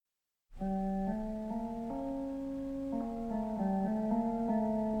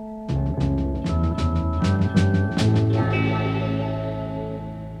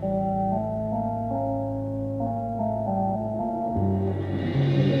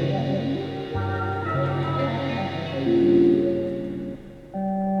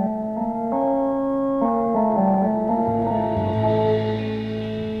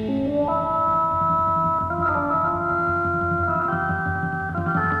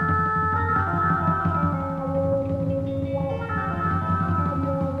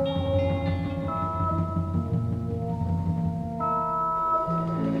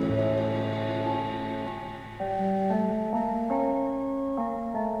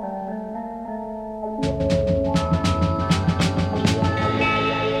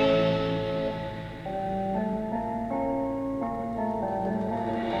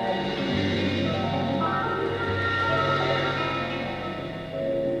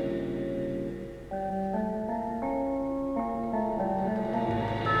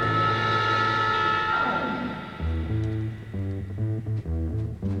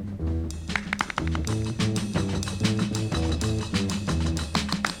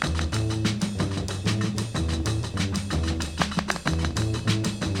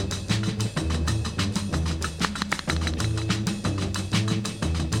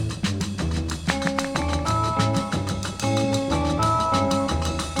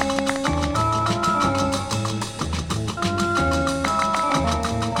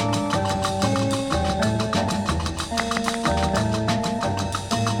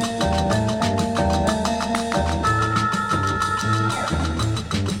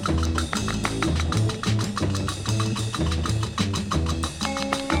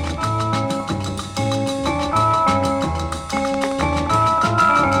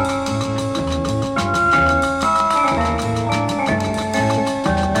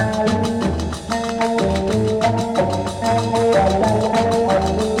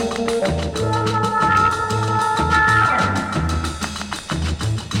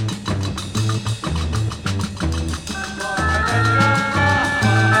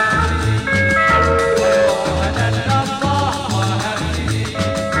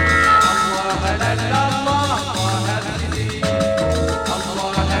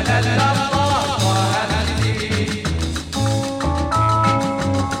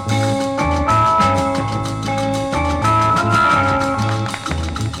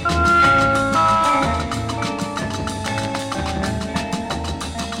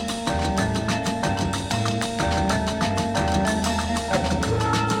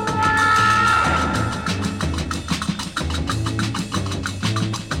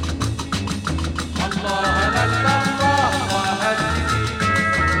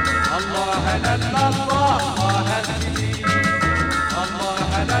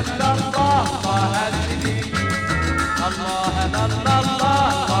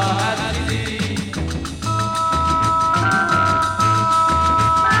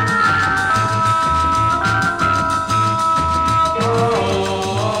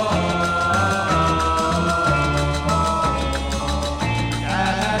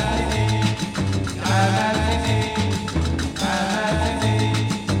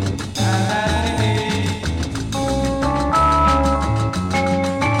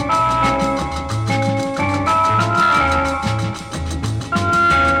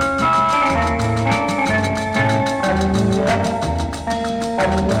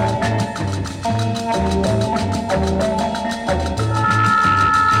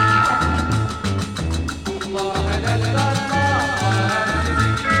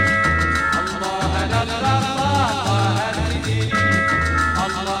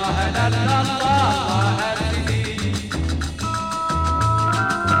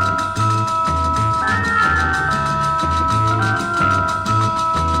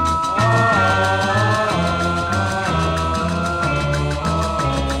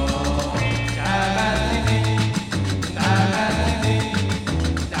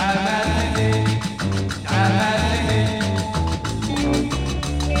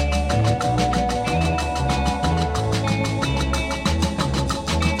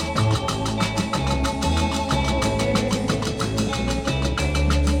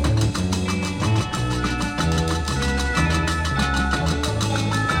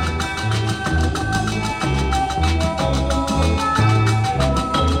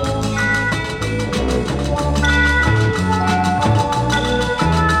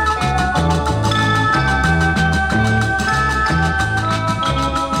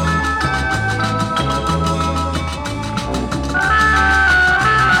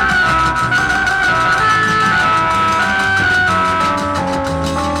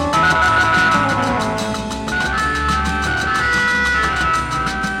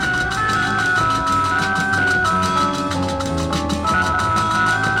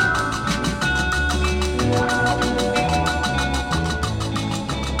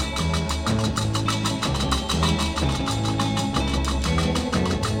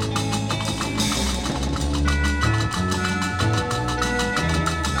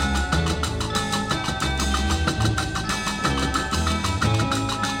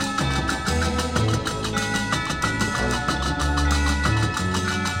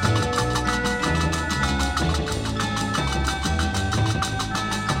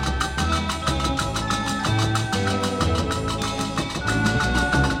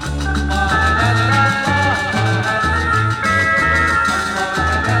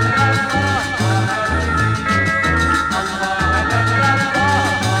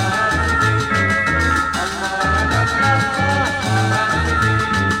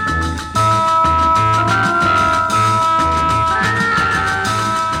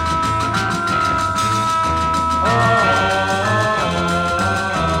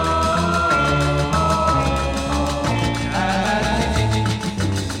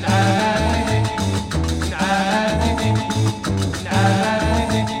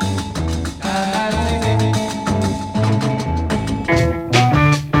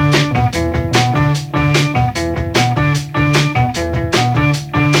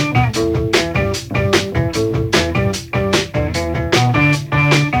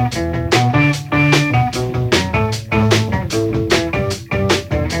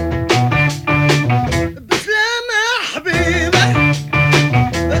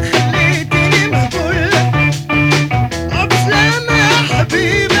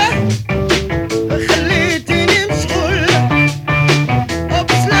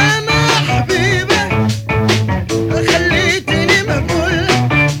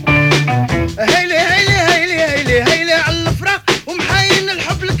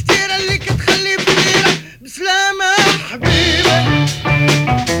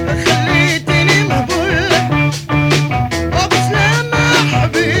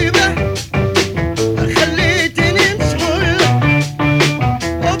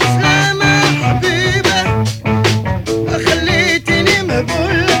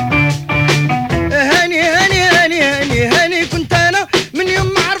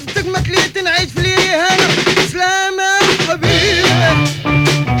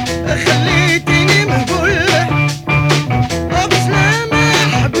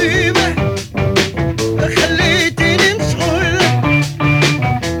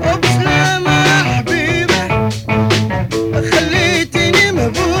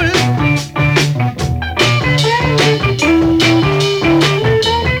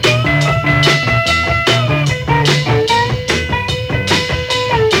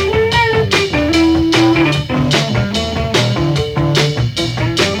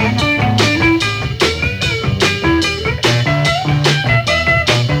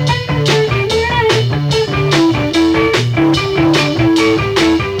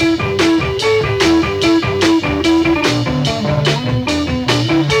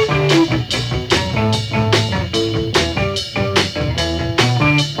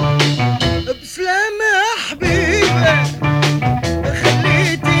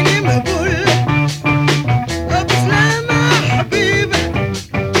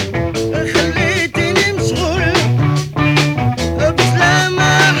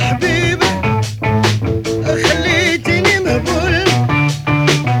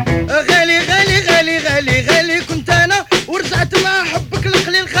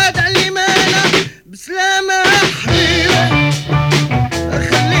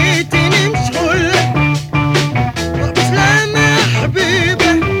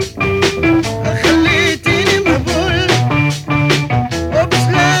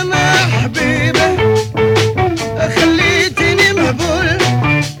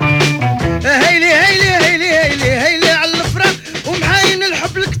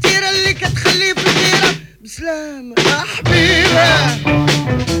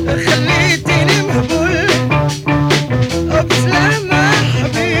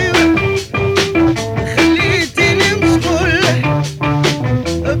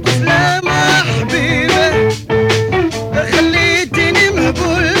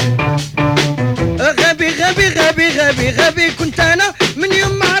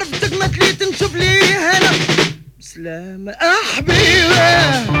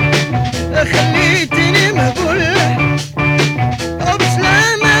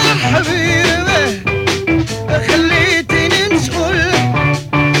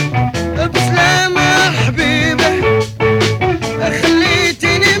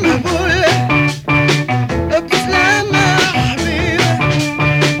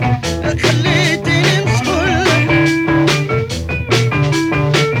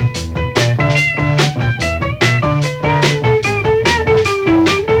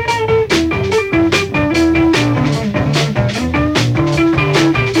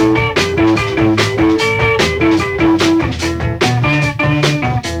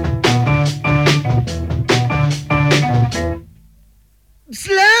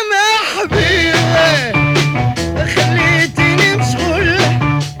بسلامة حبيبي خليتيني مشغول.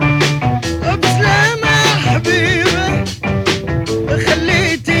 بسلامة حبيبي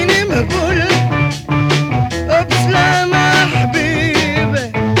خليتيني مهبول. بسلامة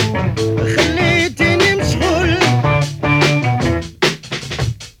حبيبي خليتيني مشغول.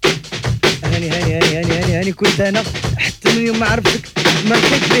 هاني كنت انا حتى من يوم ما عرفتك ما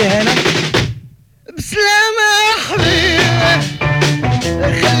لقيت فيه انا. بسلامة حبيبي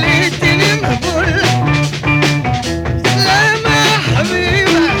خليتني مهبول. بسلامة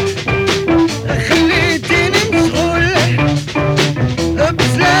حبيبي خليتني مشغول.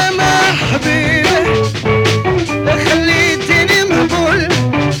 بسلامة حبيبي خليتني مهبول.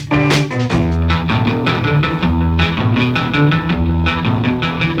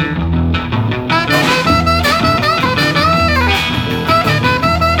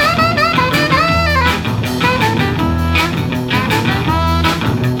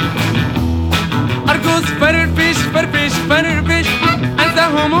 فرفش انسى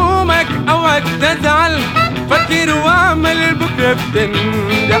همومك اوعك تزعل. فكر واعمل بكره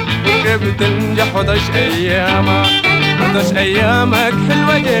بتنجح، بكره بتنجح. وعيش ايامك، عيش ايامك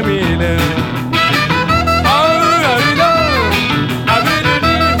حلوه جميله.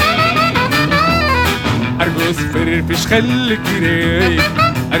 ارجوز فرفش خليك رايق،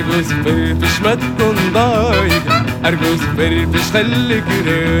 ارجوز فرفش ما تكون ضايق. ارجوز فرفش خليك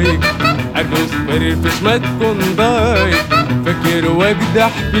رايق، ارجوز فرفش ما تكون ضايق. فكر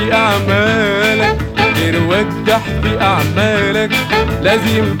واجدح في اعمالك، فكر واجدح في اعمالك.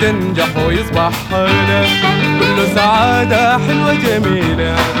 لازم تنجح ويصبح حالك كله سعاده حلوه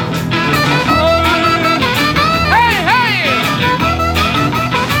جميله.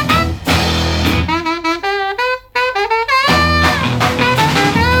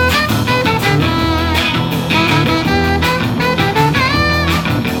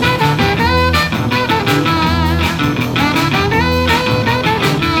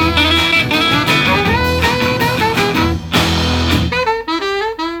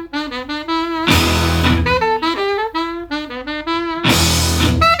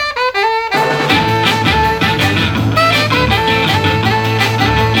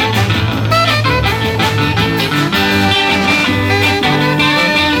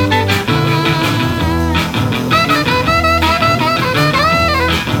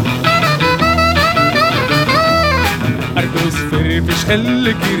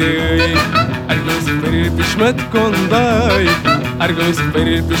 خليك رايق، ارجوز فرفش ما تكون ضايق. ارجوز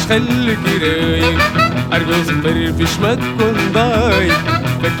فرفش خليك رايق، ارجوز فرفش ما تكون ضايق.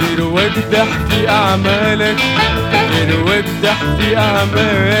 فكر واجدح في اعمالك، فكر واجدح في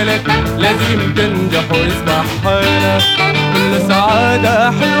اعمالك. لازم تنجح ويصبح حالك كل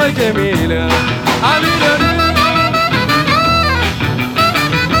سعاده حلوه جميله.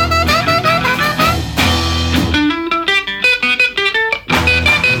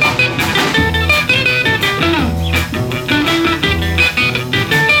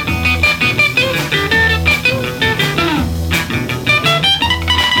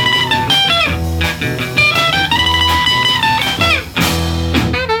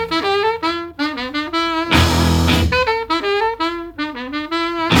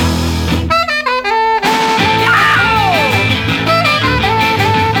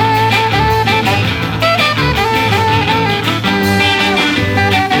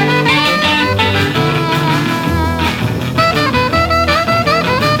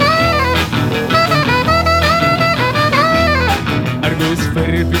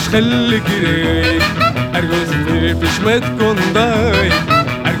 خليك رايق، ارجوز فرفش ما تكون ضايق.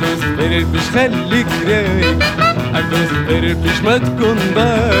 ارجوز فرفش خليك رايق، ارجوز فرفش ما تكون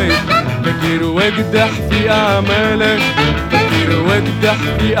ضايق. فكر واجدح في اعمالك، فكر واجدح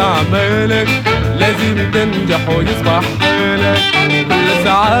في اعمالك. لازم تنجح ويصبح حالك كل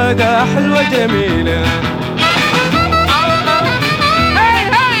سعاده حلوه جميله.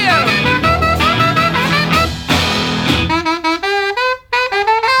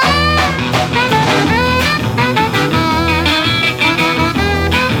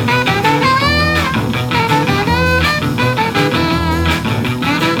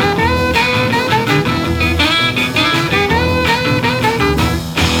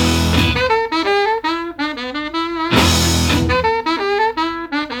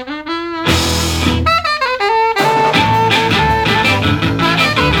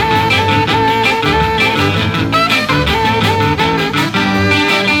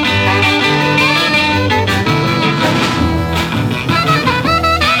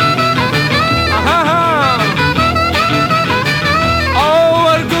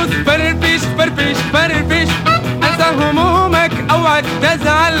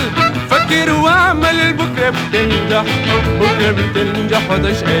 تزعل فكر واعمل بكرة بتنجح بكرة بتنجح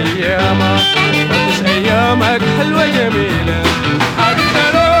وعيش أيامك وعيش أيامك حلوة جميلة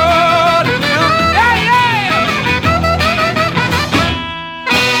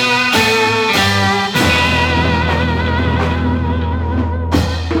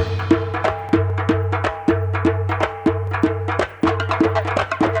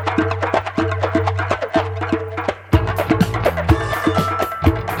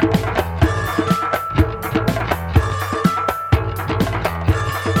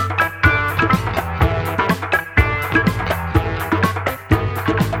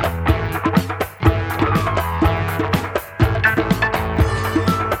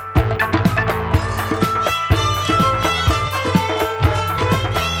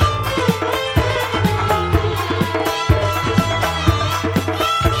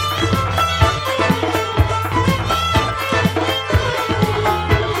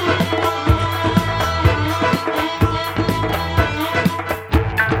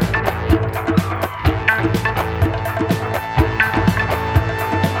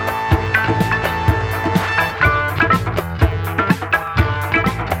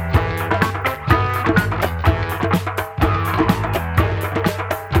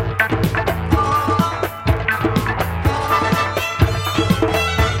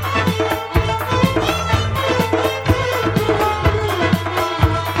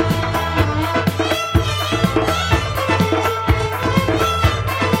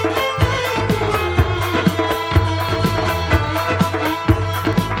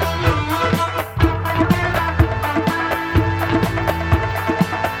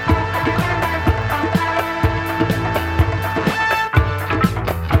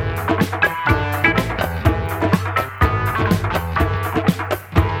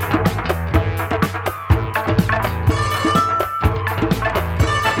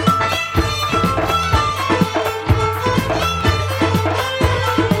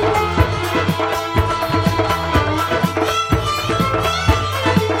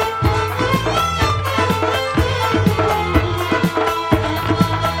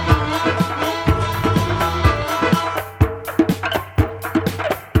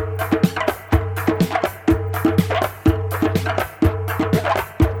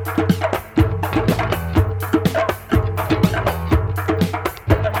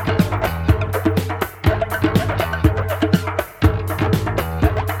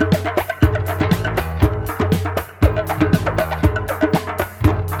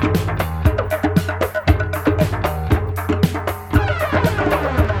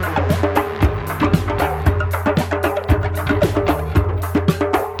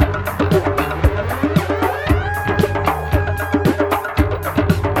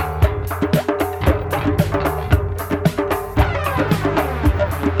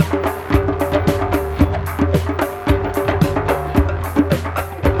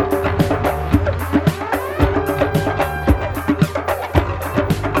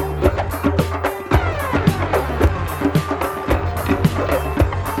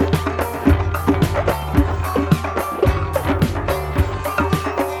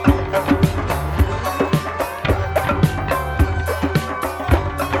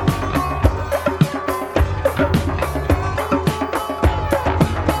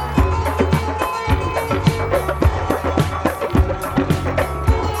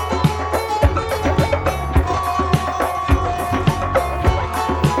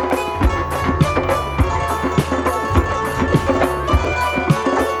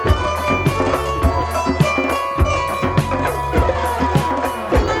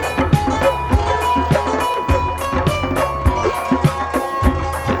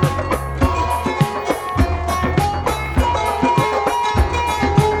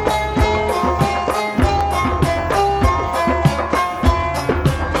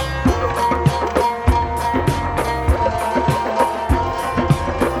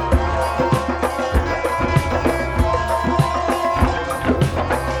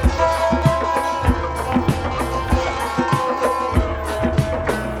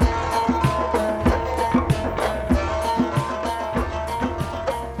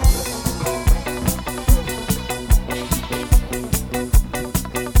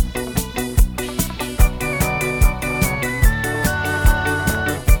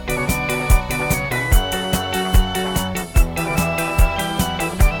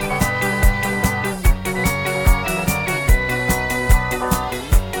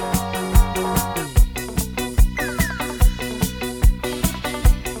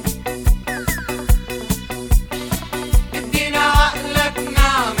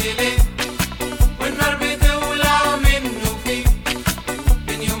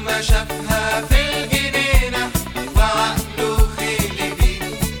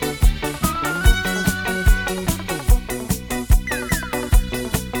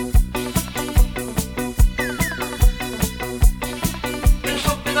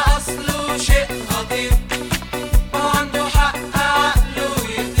يطير وعنده حق عقله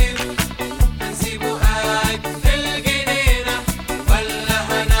يطير هنسيبه قاعد في الجنينة ولا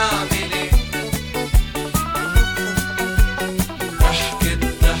هنعمل ايه ضحكت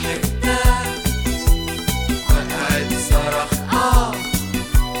ضحكنا وقعد صرخ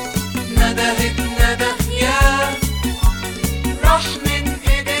ندهت ندخ يا راح من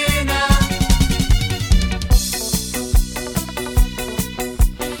ايدينا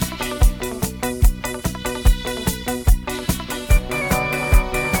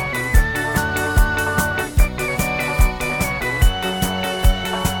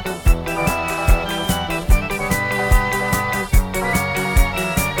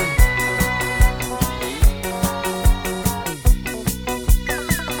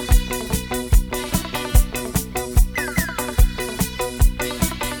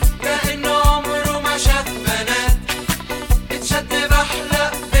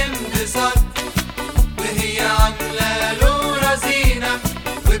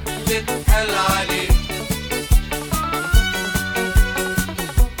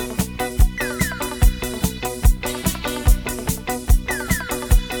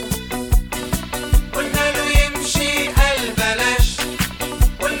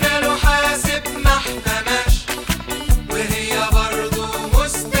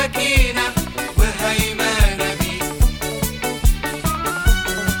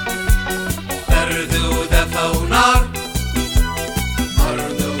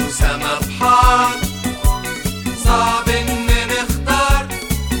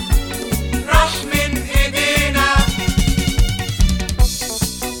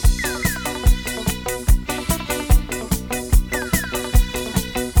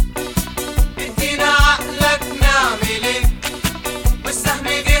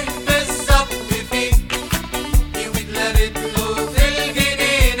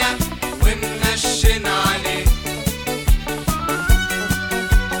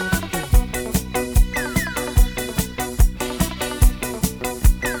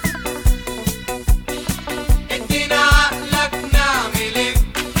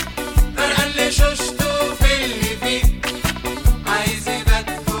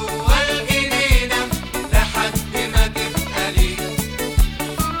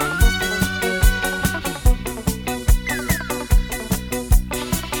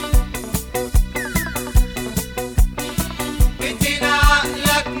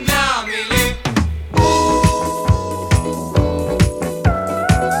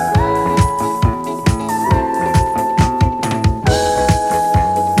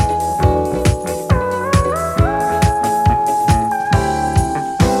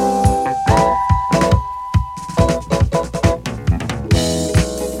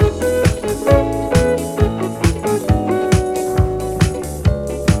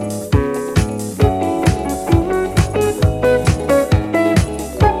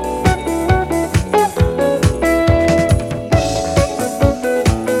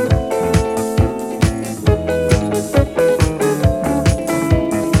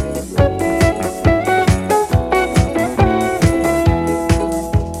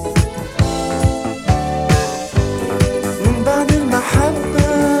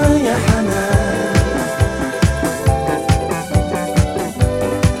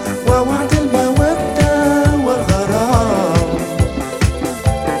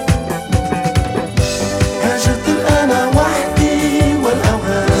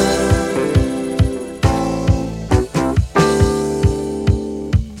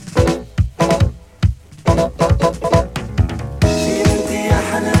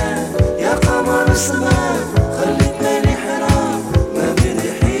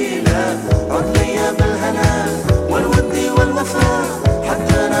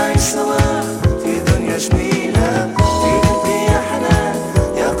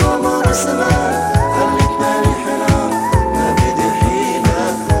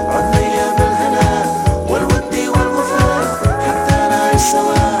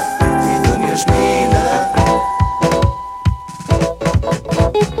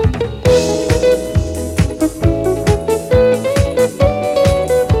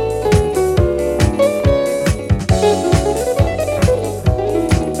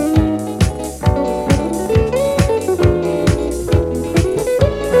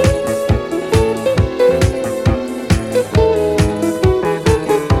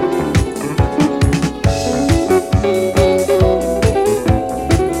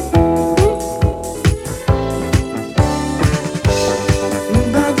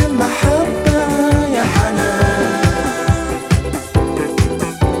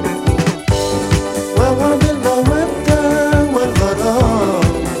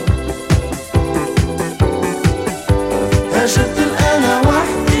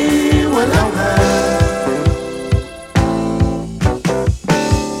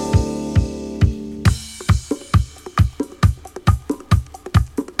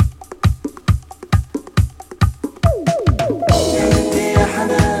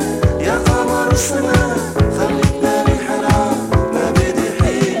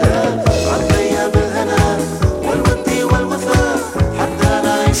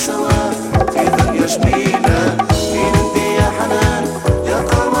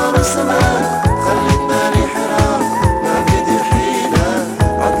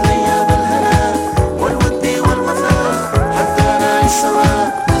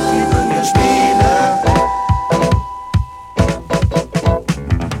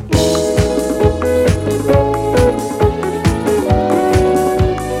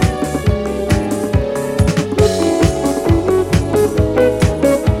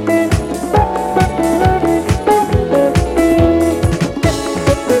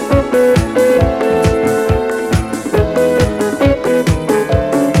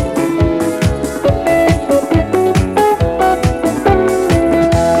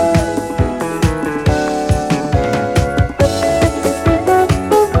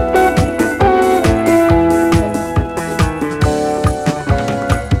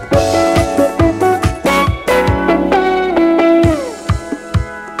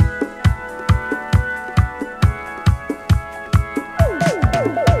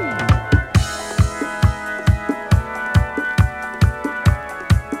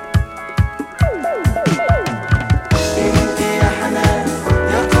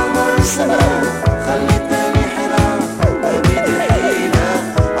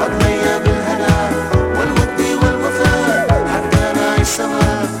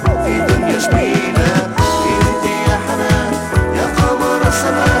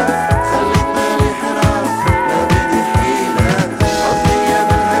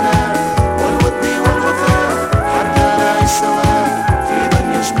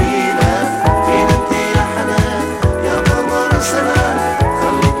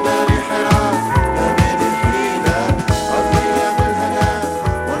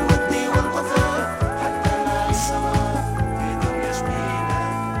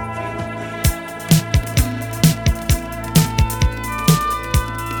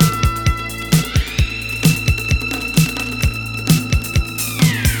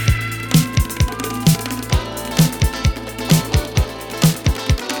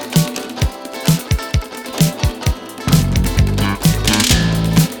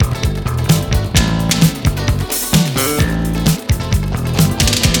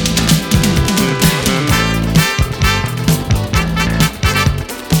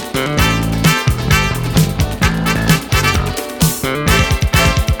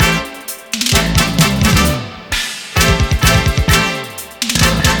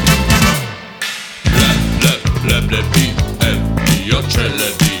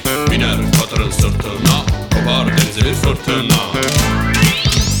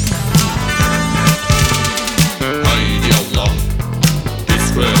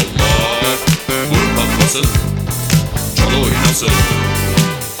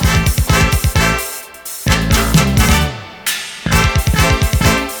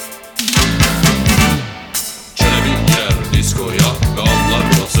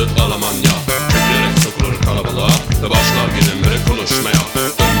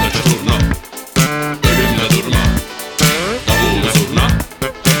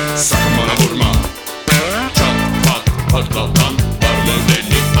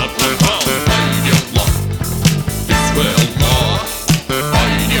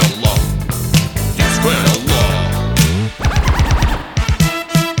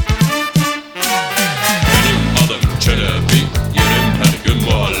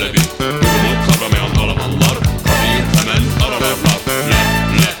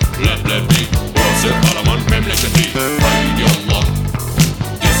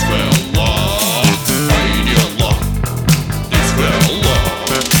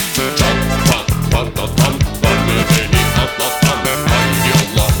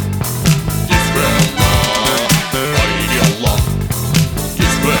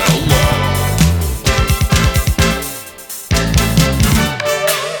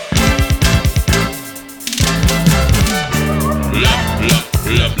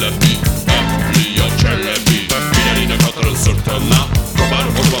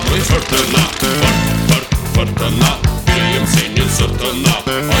فرتنا فرتنا بيم سنين صرتنا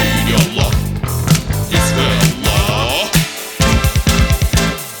عيني الله يسوى الله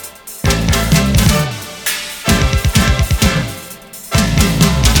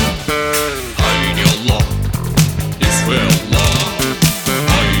عيني الله يسوى الله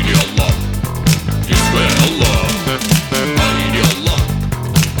عيني الله يسوى الله عيني الله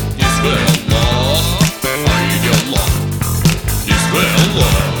يسوى الله عيني الله يسوى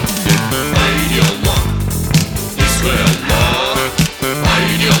الله عيني الله يسوى الله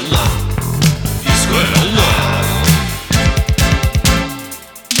عيني الله يسوى الله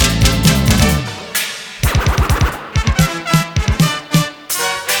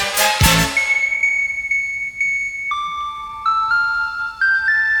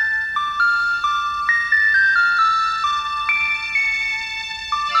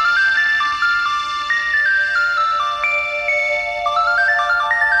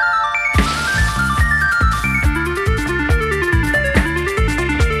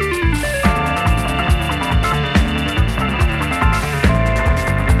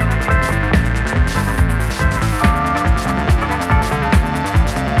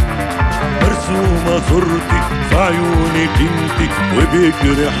مرسومة صورتك في عيونك انتي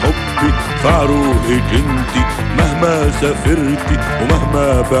وبيجري حبك في عروقك انتي مهما سافرتي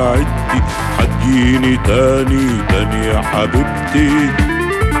ومهما بعدتي هتجيني تاني تاني يا حبيبتي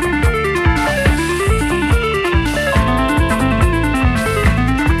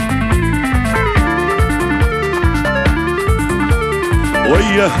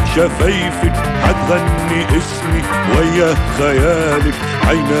وياه شفايفك هتغني اسمي وياه خيالك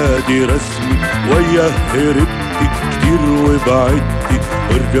هينادي رسمي وياه هربتي كتير وبعدتي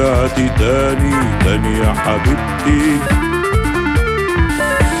ورجعتي تاني تاني يا حبيبتي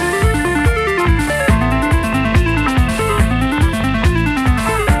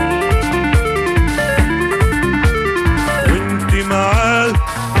وانتي معاه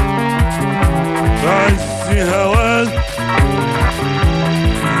في عز هواك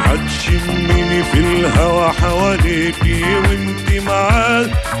هتشميني في الهوا حواليكي وانتي معاه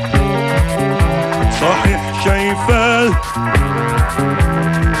صحيح شايفاه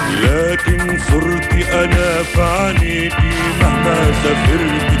لكن صورتي انا في عينيكي مهما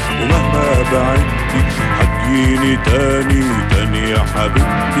سافرتي ومهما بعدتي هتجيني تاني تاني يا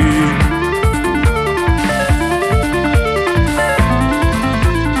حبيبتي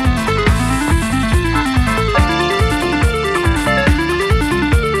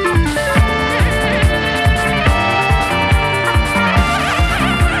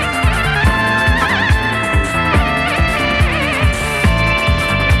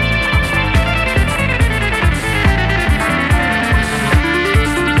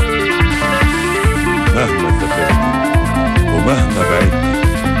مهما سافرتي ومهما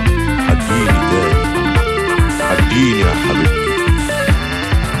بعدتي هتجيني تاني هتجيني يا حبيبتي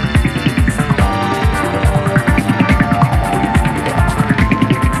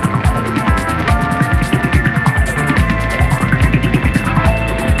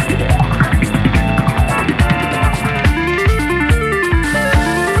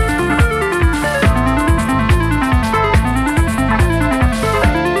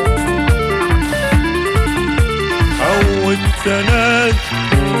سنة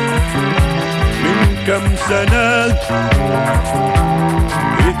من كم سنة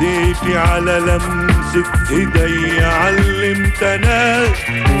ايديكي على لمسة ايدي علمتنا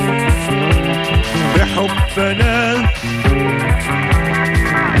بحبنا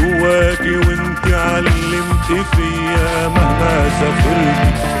جواكي وانتي علمتي فيا مهما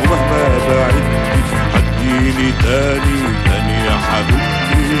سافرتي ومهما بعدتي هتجيني تاني تاني يا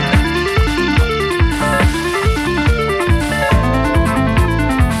حبيبتي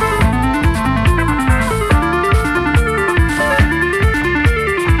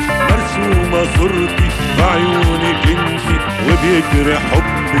صورتي في عيونك انتي وبيجري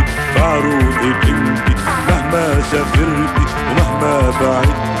حبك في عروقك انتي مهما سافرتي ومهما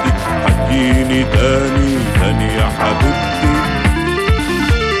بعدتي هتجيني تاني تاني يا حبيبتي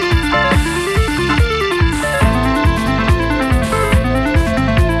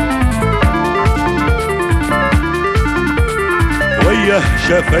وياه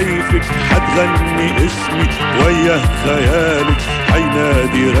شفايفك هتغني اسمي وياه خيالك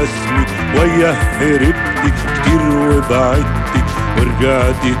هينادي رسمي وياه هربتي كتير وبعدتي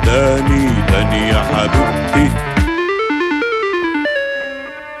ورجعتي تاني تاني يا حبيبتي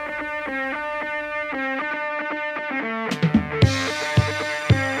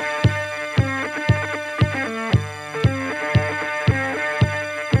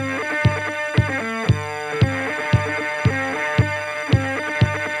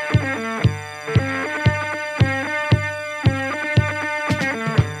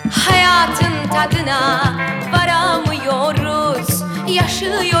tadına varamıyoruz.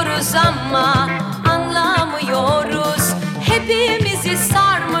 Yaşıyoruz ama anlamıyoruz. Hepimizi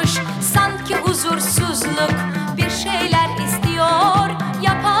sarmış sanki huzursuzluk. Bir şeyler istiyor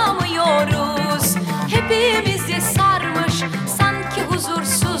yapamıyoruz. Hepimizi sarmış sanki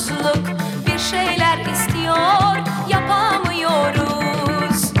huzursuzluk. Bir şeyler istiyor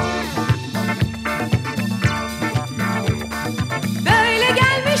yapamıyoruz. Böyle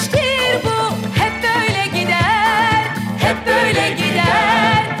gelmiştir bu, hep böyle gider, hep böyle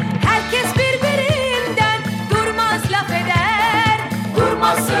gider. Herkes birbirinden durmaz laf eder,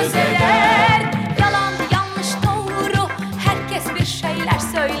 durmaz söz eder. Yalan, yanlış, doğru, herkes bir şeyler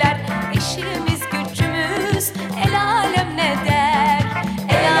söyler. İşimiz gücümüz, el alem ne der,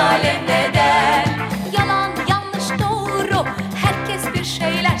 el alem ne der. Yalan, yanlış, doğru, herkes bir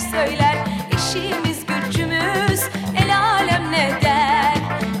şeyler söyler. İşimiz gücümüz, el alem ne der,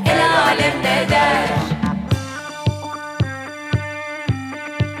 el alem ne der.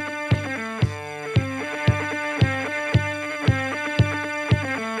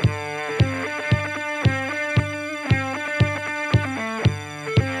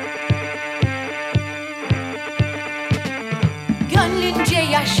 Gönlünce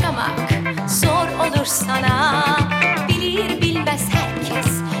yaşamak zor olur sana. Bilir bilmez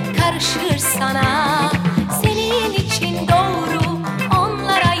herkes karışır sana. Senin için doğru,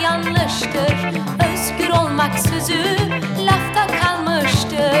 onlara yanlıştır. Özgür olmak sözü lafta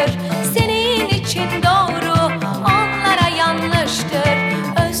kalmıştır. Senin için doğru, onlara yanlıştır.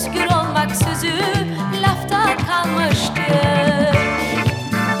 Özgür olmak sözü lafta kalmıştır.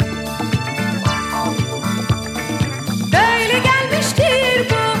 Böyle gelmiştir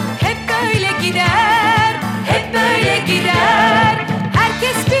bu, hep böyle gider, hep böyle gider.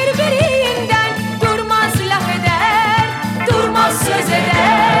 Herkes birbirinden durmaz laf eder, durmaz söz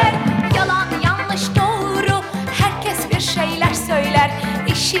eder. Yalan, yanlış, doğru, herkes bir şeyler söyler.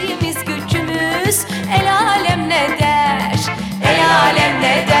 İşimiz gücümüz, el alem ne der, el alem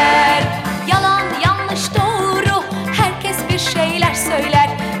ne der. Yalan, yanlış, doğru, herkes bir şeyler söyler.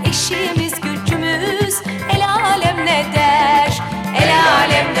 İşimiz gücümüz, el alem ne der, el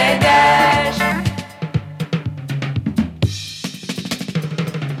alem ne der.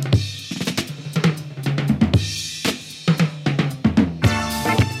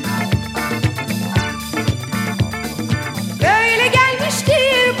 Böyle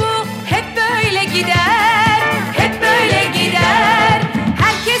gelmiştir bu, hep böyle gider, hep böyle gider.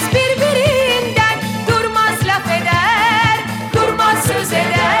 Herkes birbirinden durmaz laf eder, durmaz söz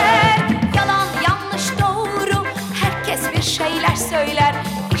eder. Yalan, yanlış, doğru, herkes bir şeyler söyler.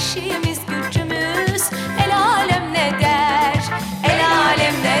 İşimiz gücümüz, el alem ne der, el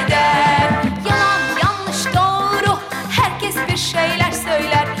alem ne der. Yalan, yanlış, doğru, herkes bir şeyler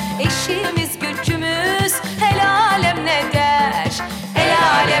söyler. İşimiz gücümüz, el alem ne der, el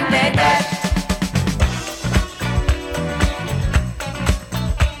alem ne der.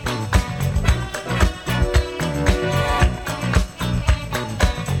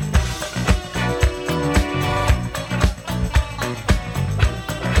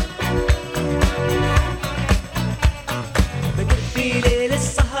 بدر في ليل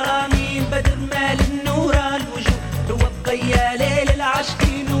السهرانين بدر مال النور الوجود توضى يا ليل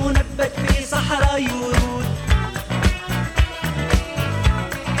العاشقين ونبت في صحراء ورود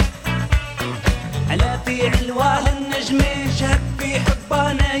على في علوان النجمين شهد في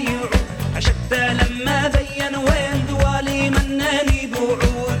حبانا يعود عشقت لما بين وين دوالي مناني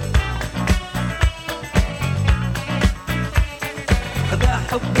بوعود خذا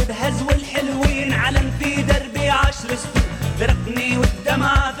حب بهزو الحلوين علم في دربي 10 سنين درقني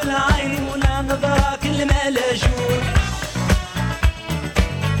والدمعة في العين ولا نظرة كل ما لجود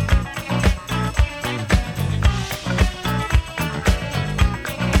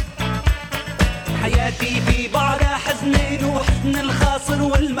حياتي في بعدها حزنين وحزن الخاصر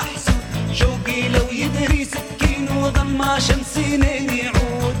والمحسود شوقي لو يدري سكين وضما شمسينين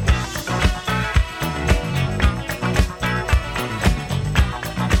يعود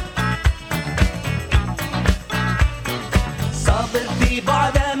صابر في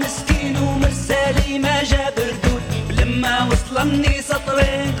بعدها مسكين ومرسالي ما جاب ردود لما وصلني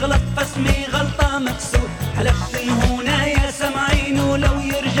سطرين غلط فاسمي غلطة مقصود حلفت إن هنا يا سمعين ولو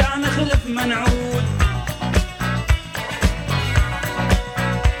يرجع نخلف منعود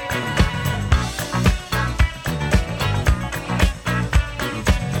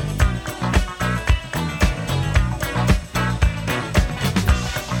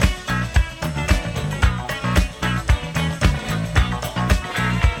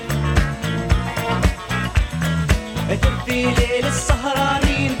في ليل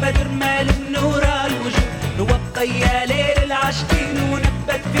السهرانين بدر مال النور توفى يا ليل العاشقين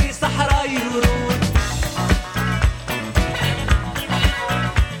ونبت في صحراء ورود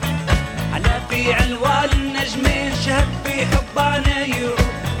على في علوال النجمين شهد في حبانا يعود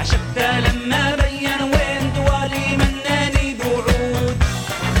عشقته لما بين وين دوالي مناني بوعود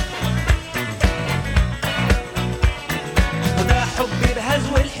وذا حبي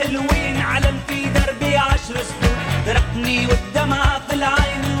بهزو الحلوين علم في دربي 10 سنين درقني والدمعة في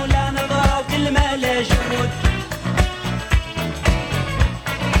العين ولا نظرة وكلمة لا جهود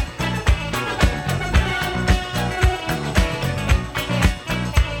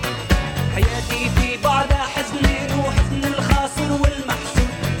حياتي في بعدها حزنين وحزن الخاسر والمحسود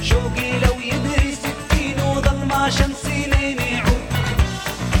شوقي لو يدري 60 وظل ما شمسينين يعود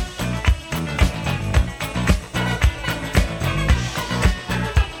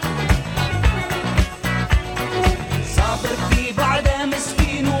صابر في بعدها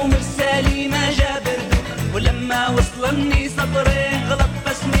مسكين ومرسالي ما جاب ردود ولما وصلني سطرين غلط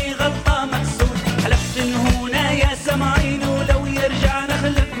بسمي غلطة مقصود حلفت إن هنا يا سمعين ولو يرجع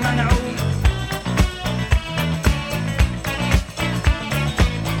نخلف منعود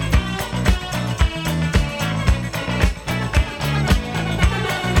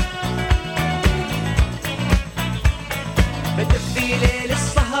بدر في ليل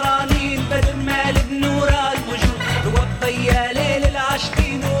السهرانين بدر مال بنور الوجود توفى يا ليل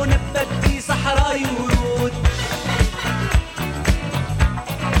العاشقين ونبت في صحراء ورود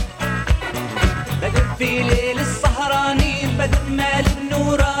بدر في ليل السهرانين بدر مال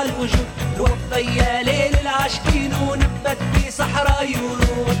بنور الوجود توفى يا ليل العاشقين ونبت في صحراء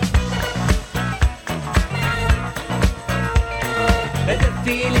ورود بدر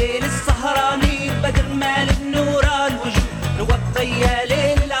في ليل السهرانين بدر مال بنور الوجود توفى يا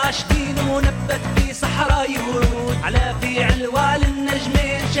ليل العاشقين ونبت في صحراء ورود على في علوال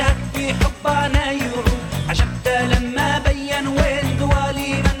النجمين شهد في حبانا يعود عشقته لما بين وين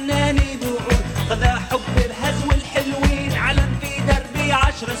دوالي مناني بوعود خذا حب بهزو الحلوين علم في دربي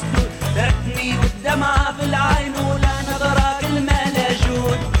 10 سنين تركني والدمعة في العين ولا نظرة كلمة لا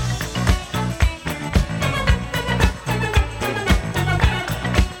جود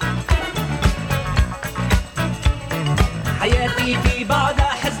حياتي في بعدها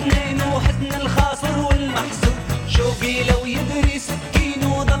حزنين وحزن الخاصر والمحسود شوقي لو يدري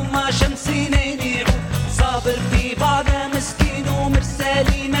 60 وظل ما شمسينين يعود صابر في بعدها مسكين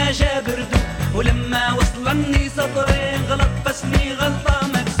ومرسالي ما جاب ردود ولما وصلني سطرين غلط بسمي غلطة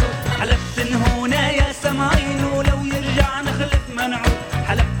مكسود حلفت إن هنا يا سمعين ولو يرجع نخلف منعود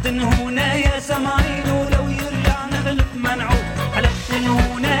حلفت إن هنا يا سمعين ولو يرجع نخلف منعود حلفت إن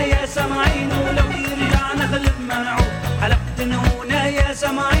هنا يا سمعين ولو يرجع نخلف منعود حلفت إن هنا يا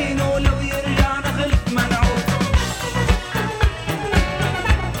سمعين ولو يرجع نخلف منعود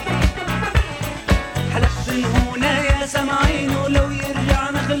حلفت إن هنا يا سمعين ولو يرجع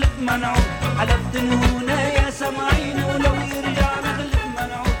نخلف منعود حلفت إن هنا يا سمعين ولو يرجع نخلف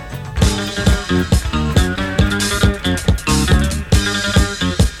منعود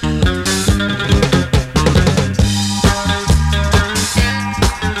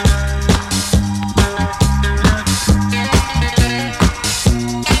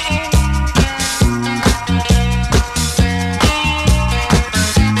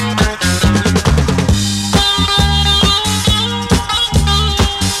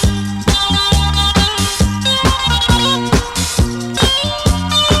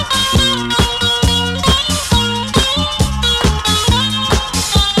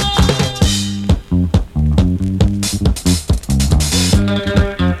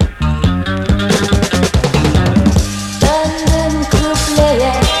Döndüm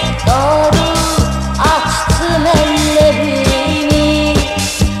kıbleye doğru açtım ellerimi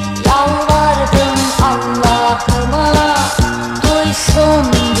Yalvardım Allah'ıma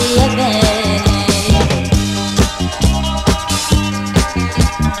duysun diye beni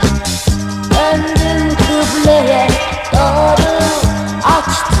Döndüm kıbleye doğru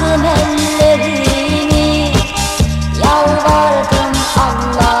açtım ellerimi Yalvardım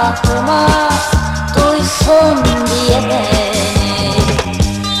Allah'ıma duysun diye beni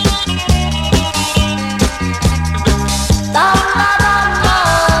Damla damla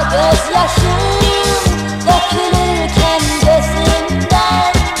gözyaşım dökülürken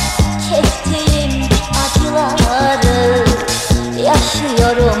gözümden Çektiğim acıları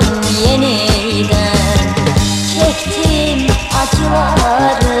yaşıyorum yeniden Çektiğim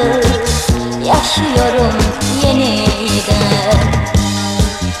acıları yaşıyorum yeniden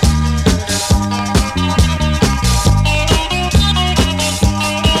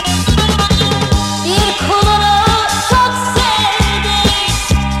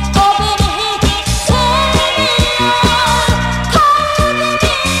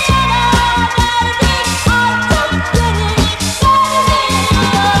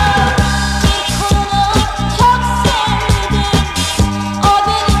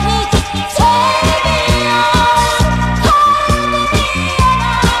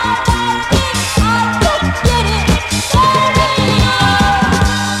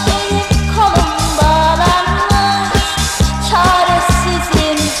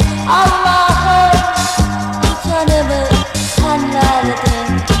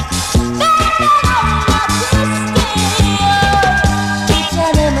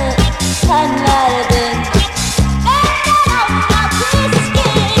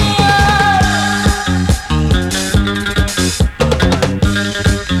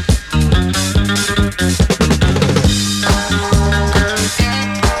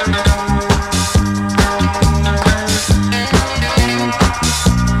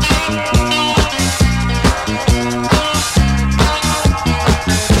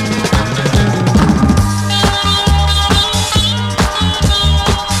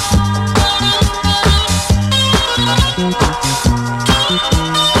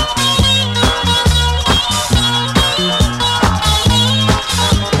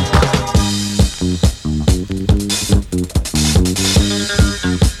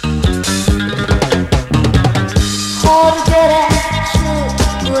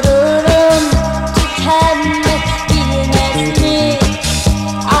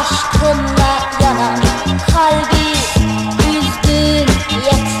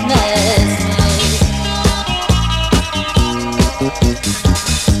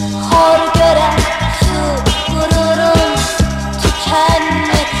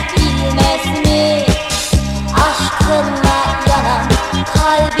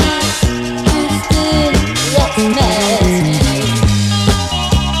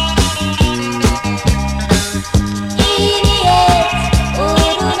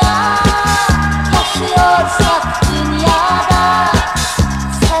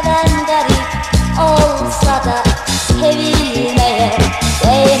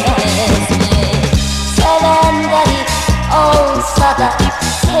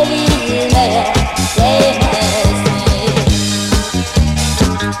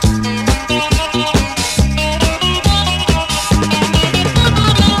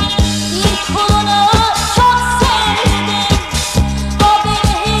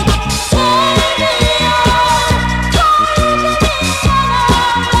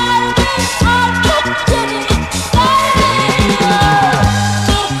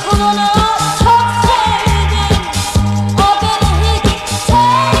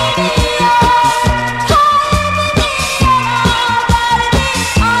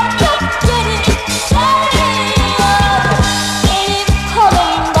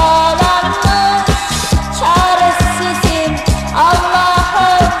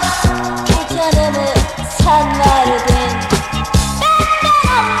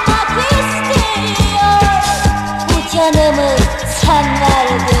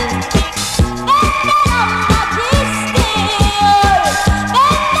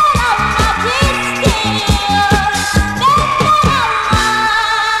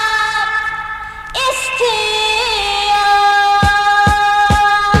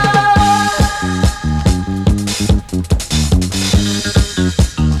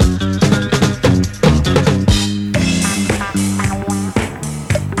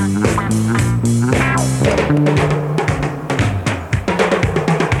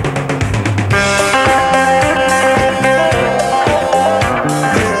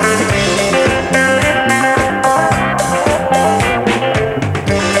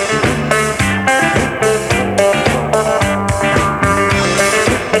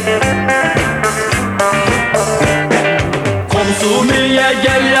Komsumiye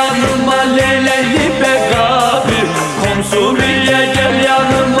gel yanıma leleli bekabi. Komsumiye gel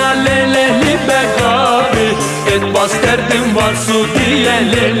yanıma leleli bekabi. Et bas derdim var su diye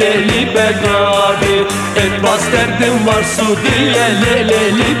leleli bekabi. Et bas derdim var su diye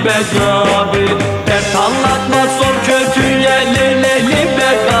leleli bekabi. Dert anlatmak zor kötüye leleli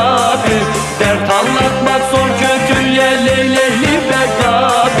bekabi. Dert anlatmak zor kötüye leleli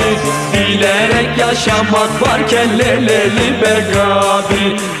bekabi. Bilerek yaşamak varken leleli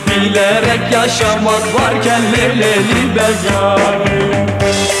bekabi. Bilerek yaşamak varken leleli bekabi.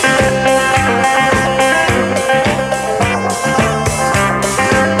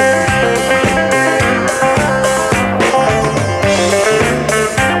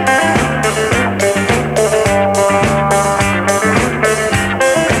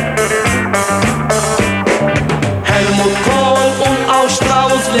 Helmut Kohl und auch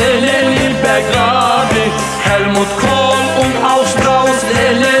Strauß, leleli bekabi. Helmut Kohl und auch Strauß,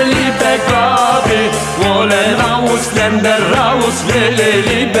 leleli bekabi. Wollen Ausländer raus,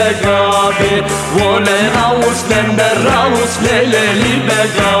 leleli bekabi. Wollen Ausländer raus, leleli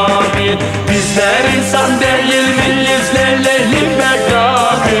bekabi. Bizler insan değil miyiz, leleli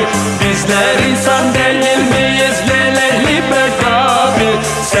bekabi. Bizler insan değil miyiz, leleli bekabi.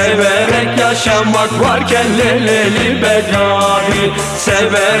 Severek yaşamak varken leleli bekabi.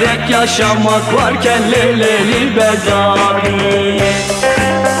 Severek yaşamak varken leleli bekabi.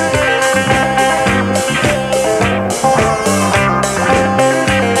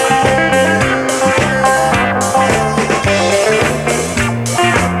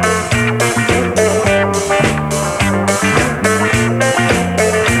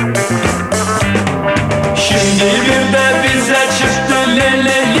 Şimdi bir de bize çıktı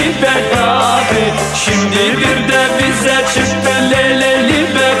leleli bekabi. Şimdi bir de bize çıktı leleli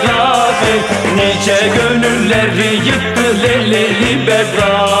bekabi. Nice gönülleri yıktı leleli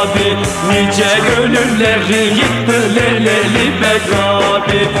bekabi. Nice gönülleri yıktı leleli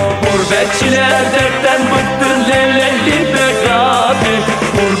bekabi. Gurbetçiler dertten bıktı leleli bekabi.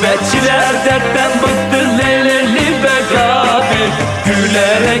 Gurbetçiler dertten bıktı leleli bekabi.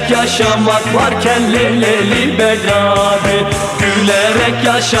 Gülerek yaşamak varken leleli bekabi. Gülerek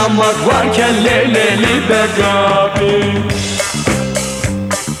yaşamak varken leleli bekabi.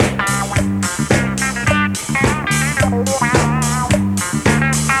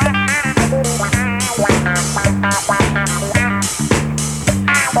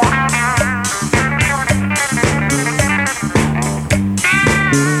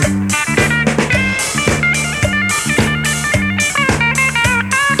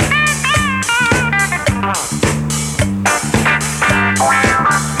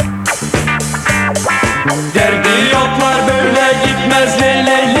 Derdi yoklar böyle gitmez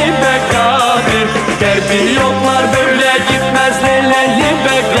leleli bekabi. Derdi yoklar böyle gitmez leleli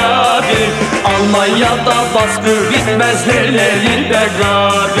bekabi. Almanya'da baskı bitmez leleli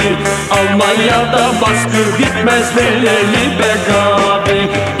bekabi. Almanya'da baskı bitmez leleli bekabi.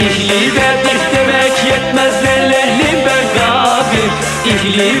 İhli ve dich demek yetmez leleli bekabi.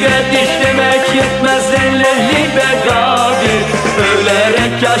 İhli ve dich demek yetmez leleli bekabi.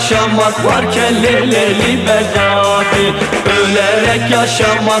 Ölerek yaşamak varken leleli bekabi. Ölerek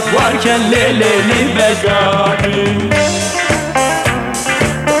yaşamak varken leleli bekabi.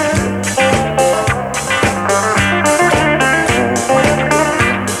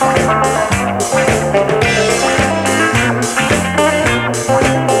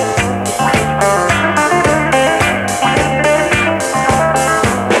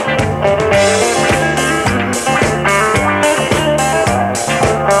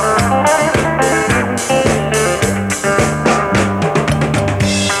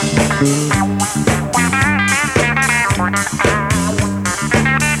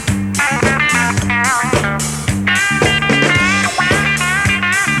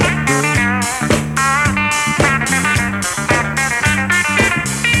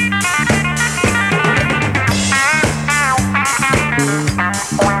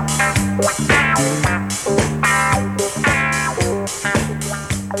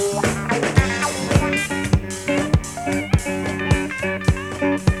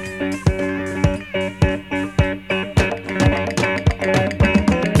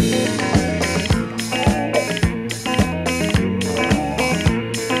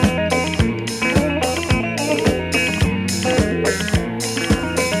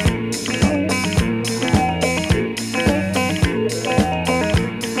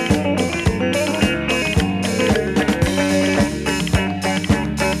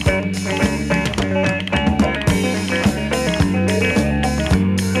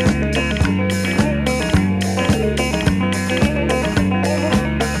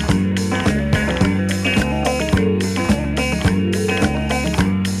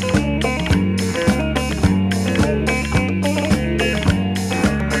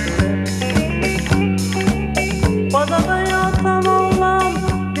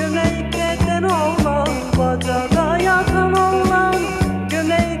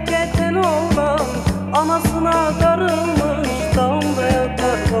 Anasına darılmış dağında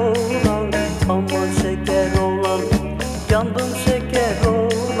yatar oğlan. Aman şeker oğlan, yandım şeker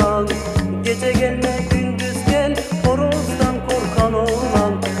oğlan. Gece gelme gündüz gel, horozdan korkan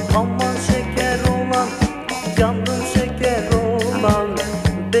oğlan. Aman şeker oğlan, yandım şeker oğlan.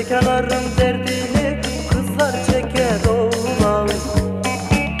 Bekarların derdini kızlar çeker oğlan.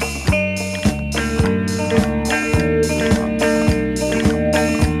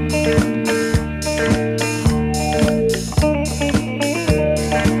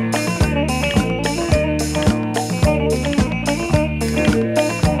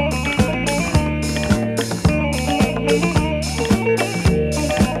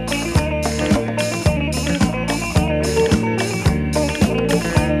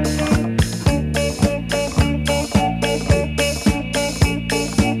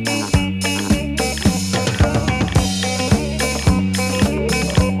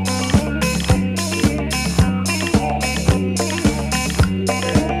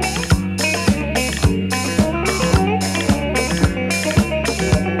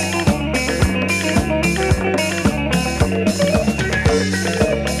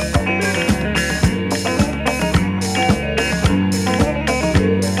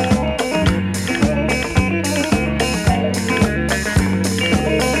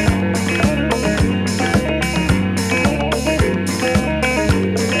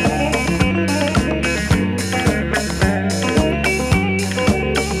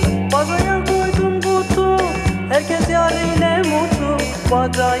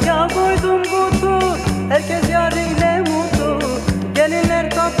 Bacaya koydum kutu, herkes yariyle mutlu. Gelinler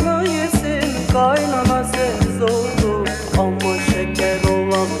tatlı yesin, kaynana sensiz oldu. Aman şeker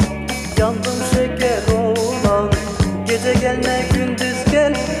olan, yandım şeker olan. Gece gelme gündüz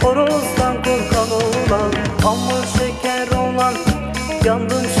gel, horozdan korkan olan. Aman şeker olan,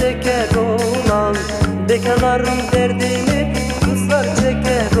 yandım şeker olan. Bekarların derdini kızlar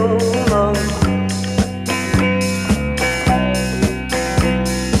çeker olan.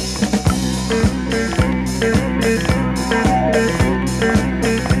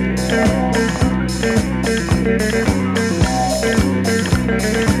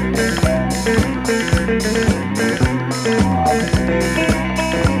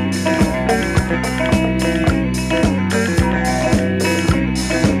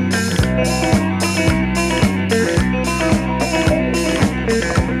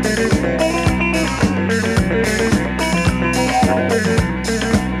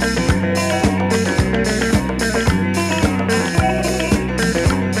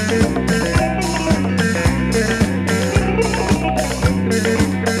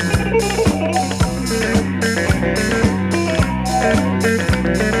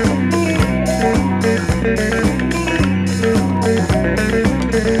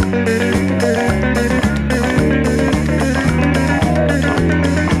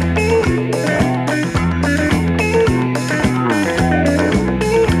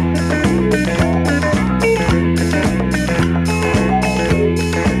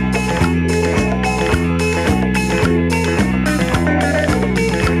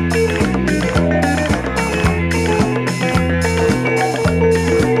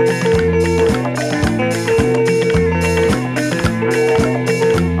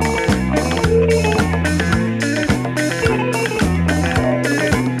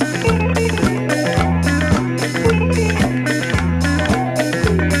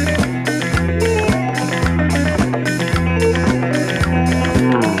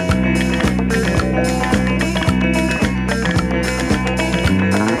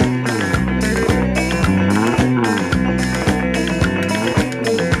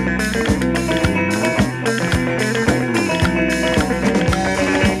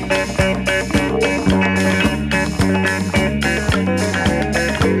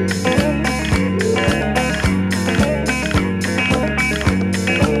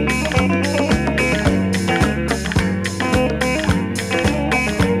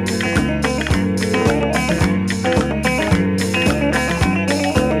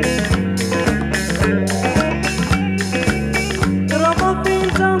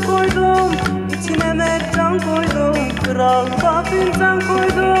 Kralda fincan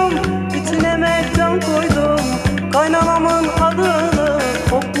koydum, içine mercan koydum. Kaynanamın adını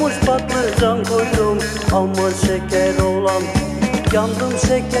kokmuş patlıcan koydum. Aman şeker olan, yandım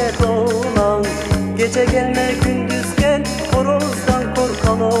şeker olan. Gece gelme gündüz gel, horozdan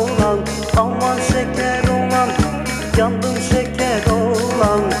korkan olan. Aman şeker olan, yandım